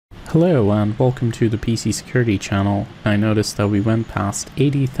Hello and welcome to the PC Security channel. I noticed that we went past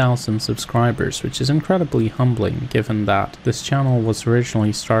 80,000 subscribers, which is incredibly humbling given that this channel was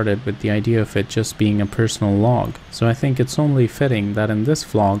originally started with the idea of it just being a personal log. So I think it's only fitting that in this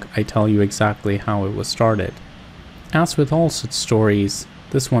vlog I tell you exactly how it was started. As with all such stories,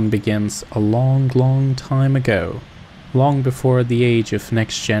 this one begins a long time ago. Long before the age of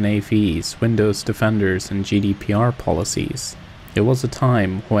next-gen AVs, Windows Defenders and GDPR policies. It was a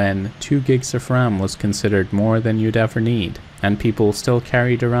time when 2 gigs of RAM was considered more than you'd ever need, and people still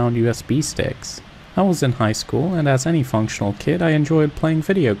carried around USB sticks. I was in high school, and as any functional kid, I enjoyed playing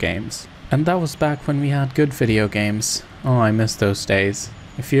video games. And that was back when we had good video games. Oh, I miss those days.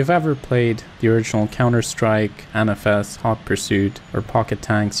 If you've ever played the original Counter-Strike, NFS, Hot Pursuit, or Pocket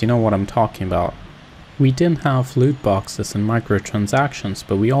Tanks, you know what I'm talking about. We didn't have loot boxes and microtransactions,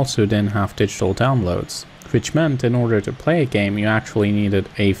 but we also didn't have digital downloads. Which meant in order to play a game you actually needed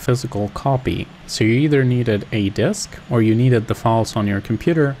a physical copy. So you either needed a disk or you needed the files on your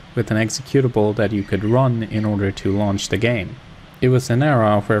computer with an executable that you could run in order to launch the game. It was an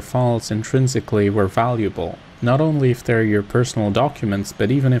era where files intrinsically were valuable, not only if they're your personal documents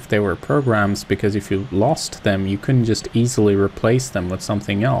but even if they were programs, because if you lost them you couldn't just easily replace them with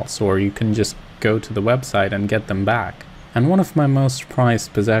something else, or you couldn't just go to the website and get them back. And one of my most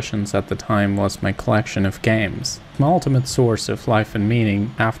prized possessions at the time was my collection of games, my ultimate source of life and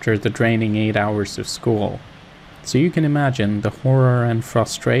meaning after the draining 8 hours of school. So you can imagine the horror and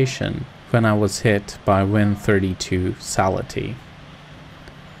frustration when I was hit by Win.32 Sality.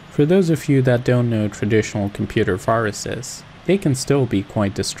 For those of you that don't know traditional computer viruses, they can still be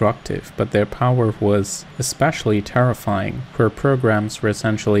quite destructive, but their power was especially terrifying, where programs were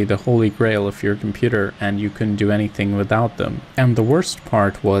essentially the holy grail of your computer and you couldn't do anything without them. And the worst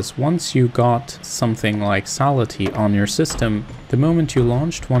part was, once you got something like Sality on your system, the moment you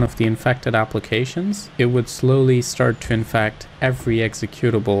launched one of the infected applications, it would slowly start to infect every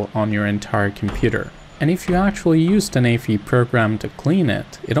executable on your entire computer. And if you actually used an AV program to clean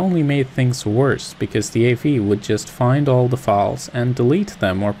it, it only made things worse because the AV would just find all the files and delete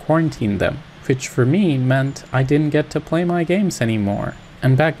them or quarantine them, which for me meant I didn't get to play my games anymore.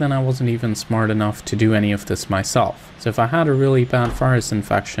 And back then I wasn't even smart enough to do any of this myself. So if I had a really bad virus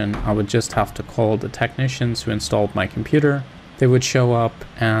infection, I would just have to call the technicians who installed my computer. They would show up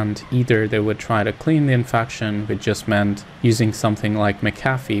and either they would try to clean the infection, which just meant using something like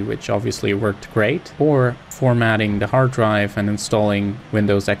McAfee, which obviously worked great, or formatting the hard drive and installing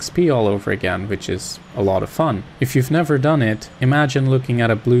Windows XP all over again, which is a lot of fun. If you've never done it, imagine looking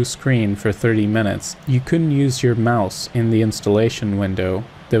at a blue screen for 30 minutes. You couldn't use your mouse in the installation window.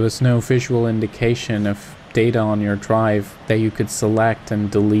 There was no visual indication of data on your drive that you could select and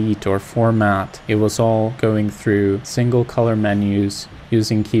delete or format. It was all going through single color menus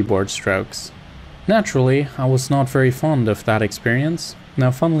using keyboard strokes. Naturally, I was not very fond of that experience.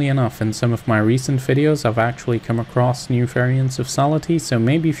 Now, funnily enough, in some of my recent videos I've actually come across new variants of Sality, so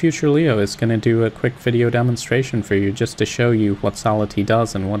maybe future Leo is going to do a quick video demonstration for you just to show you what Sality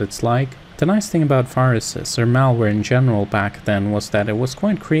does and what it's like. The nice thing about viruses, or malware in general back then, was that it was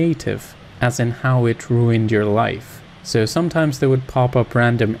quite creative, as in how it ruined your life. So sometimes they would pop up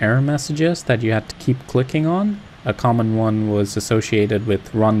random error messages that you had to keep clicking on. A common one was associated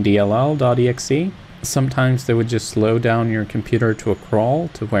with rundll.exe. Sometimes they would just slow down your computer to a crawl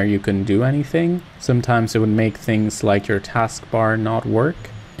to where you couldn't do anything. Sometimes it would make things like your taskbar not work.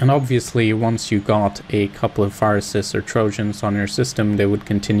 And obviously, once you got a couple of viruses or trojans on your system, they would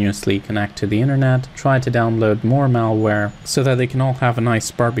continuously connect to the internet, try to download more malware, so that they can all have a nice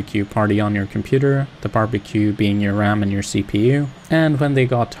barbecue party on your computer, the barbecue being your RAM and your CPU. And when they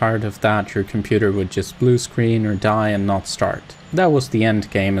got tired of that, your computer would just blue screen or die and not start. That was the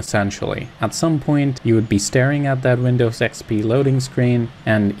end game essentially. At some point you would be staring at that Windows XP loading screen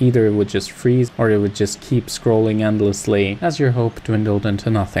and either it would just freeze or it would just keep scrolling endlessly as your hope dwindled into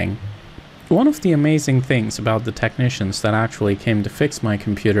nothing. One of the amazing things about the technicians that actually came to fix my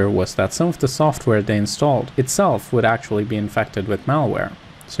computer was that some of the software they installed itself would actually be infected with malware.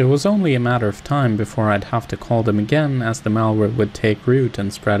 So it was only a matter of time before I'd have to call them again as the malware would take root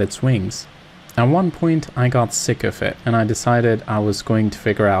and spread its wings. At one point I got sick of it and I decided I was going to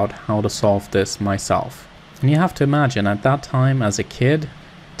figure out how to solve this myself. And you have to imagine, at that time as a kid,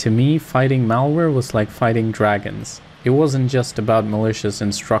 to me fighting malware was like fighting dragons. It wasn't just about malicious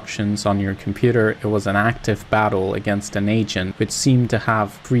instructions on your computer, it was an active battle against an agent which seemed to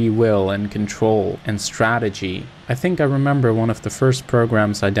have free will and control and strategy. I think I remember one of the first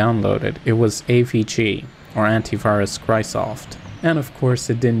programs I downloaded. It was AVG, or Antivirus Crysoft. And of course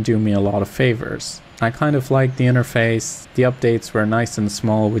it didn't do me a lot of favors. I kind of liked the interface. The updates were nice and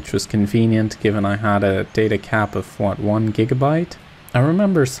small, which was convenient given I had a data cap of 1 gigabyte. I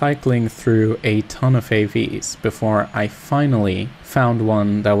remember cycling through a ton of AVs before I finally found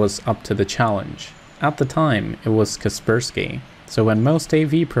one that was up to the challenge. At the time, it was Kaspersky. So when most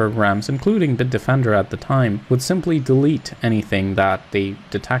AV programs, including Bitdefender at the time, would simply delete anything that they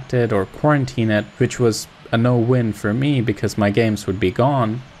detected or quarantine it, which was a no-win for me because my games would be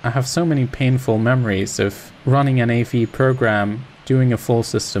gone. I have so many painful memories of running an AV program, doing a full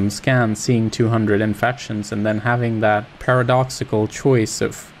system scan, seeing 200 infections, and then having that paradoxical choice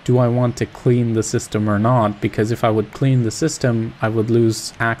of, do I want to clean the system or not? Because if I would clean the system, I would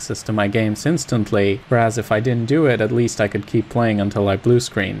lose access to my games instantly, whereas if I didn't do it, at least I could keep playing until I blue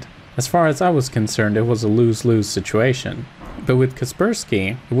screened. As far as I was concerned, it was a lose-lose situation. But with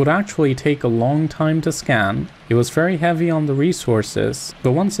Kaspersky, it would actually take a long time to scan. It was very heavy on the resources,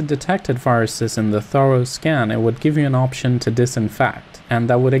 but once it detected viruses in the thorough scan, it would give you an option to disinfect. And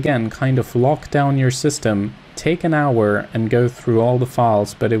that would again kind of lock down your system, take an hour and go through all the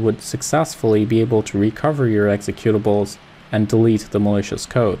files, but it would successfully be able to recover your executables and delete the malicious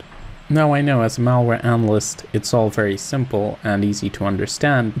code. Now I know as a malware analyst it's all very simple and easy to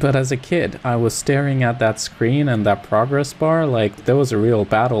understand, but as a kid I was staring at that screen and that progress bar like there was a real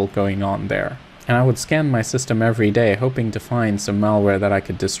battle going on there. And I would scan my system every day hoping to find some malware that I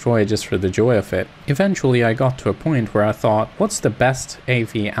could destroy just for the joy of it. Eventually I got to a point where I thought, what's the best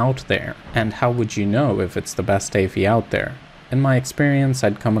AV out there? And how would you know if it's the best AV out there? In my experience,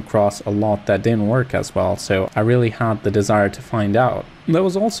 I'd come across a lot that didn't work as well, so I really had the desire to find out. That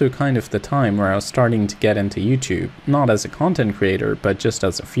was also kind of the time where I was starting to get into YouTube, not as a content creator, but just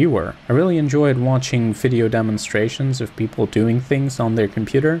as a viewer. I really enjoyed watching video demonstrations of people doing things on their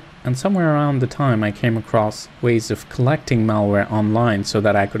computer, and somewhere around the time I came across ways of collecting malware online so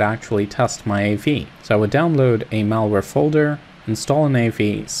that I could actually test my AV. So I would download a malware folder, install an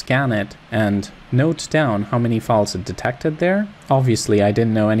AV, scan it, and note down how many files it detected there. Obviously, I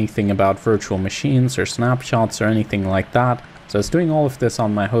didn't know anything about virtual machines or snapshots or anything like that, so I was doing all of this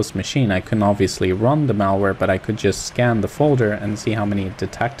on my host machine. I couldn't obviously run the malware, but I could just scan the folder and see how many it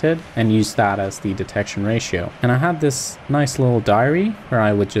detected and use that as the detection ratio. And I had this nice little diary where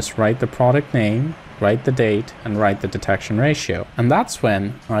I would just write the product name, write the date, and write the detection ratio. And that's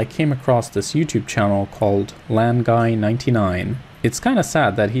when I came across this YouTube channel called LandGuy99. It's kind of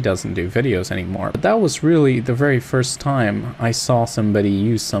sad that he doesn't do videos anymore, but that was really the very first time I saw somebody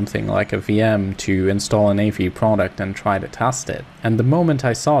use something like a VM to install an AV product and try to test it. And the moment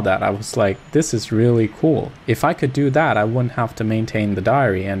I saw that, I was like, this is really cool. If I could do that, I wouldn't have to maintain the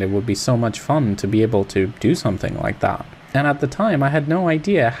diary, and it would be so much fun to be able to do something like that. And at the time, I had no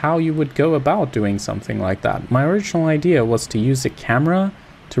idea how you would go about doing something like that. My original idea was to use a camera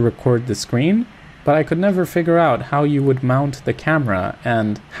to record the screen, but I could never figure out how you would mount the camera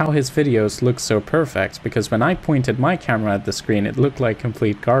and how his videos look so perfect, because when I pointed my camera at the screen, it looked like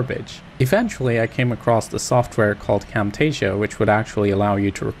complete garbage. Eventually, I came across the software called Camtasia, which would actually allow you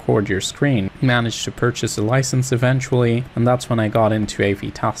to record your screen. Managed to purchase a license eventually, and that's when I got into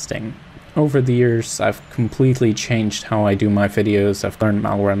AV testing. Over the years, I've completely changed how I do my videos. I've learned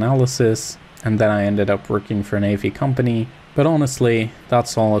malware analysis, and then I ended up working for an AV company. But honestly,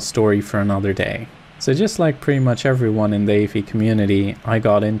 that's all a story for another day. So just like pretty much everyone in the AV community, I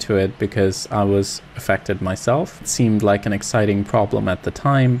got into it because I was affected myself. It seemed like an exciting problem at the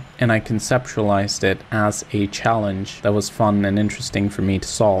time, and I conceptualized it as a challenge that was fun and interesting for me to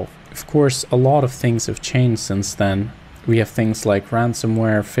solve. Of course, a lot of things have changed since then. We have things like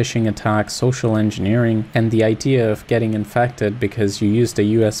ransomware, phishing attacks, social engineering, and the idea of getting infected because you used a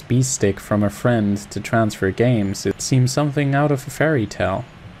USB stick from a friend to transfer games. It seems something out of a fairy tale.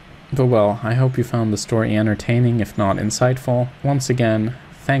 But well, I hope you found the story entertaining, if not insightful. Once again,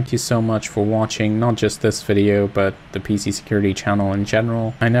 thank you so much for watching not just this video, but the PC Security channel in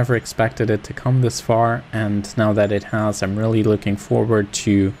general. I never expected it to come this far, and now that it has, I'm really looking forward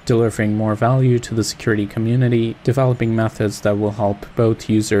to delivering more value to the security community, developing methods that will help both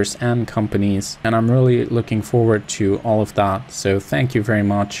users and companies, and I'm really looking forward to all of that. So thank you very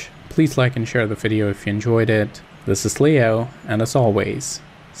much. Please like and share the video if you enjoyed it. This is Leo, and as always,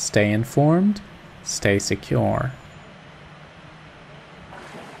 stay informed, stay secure.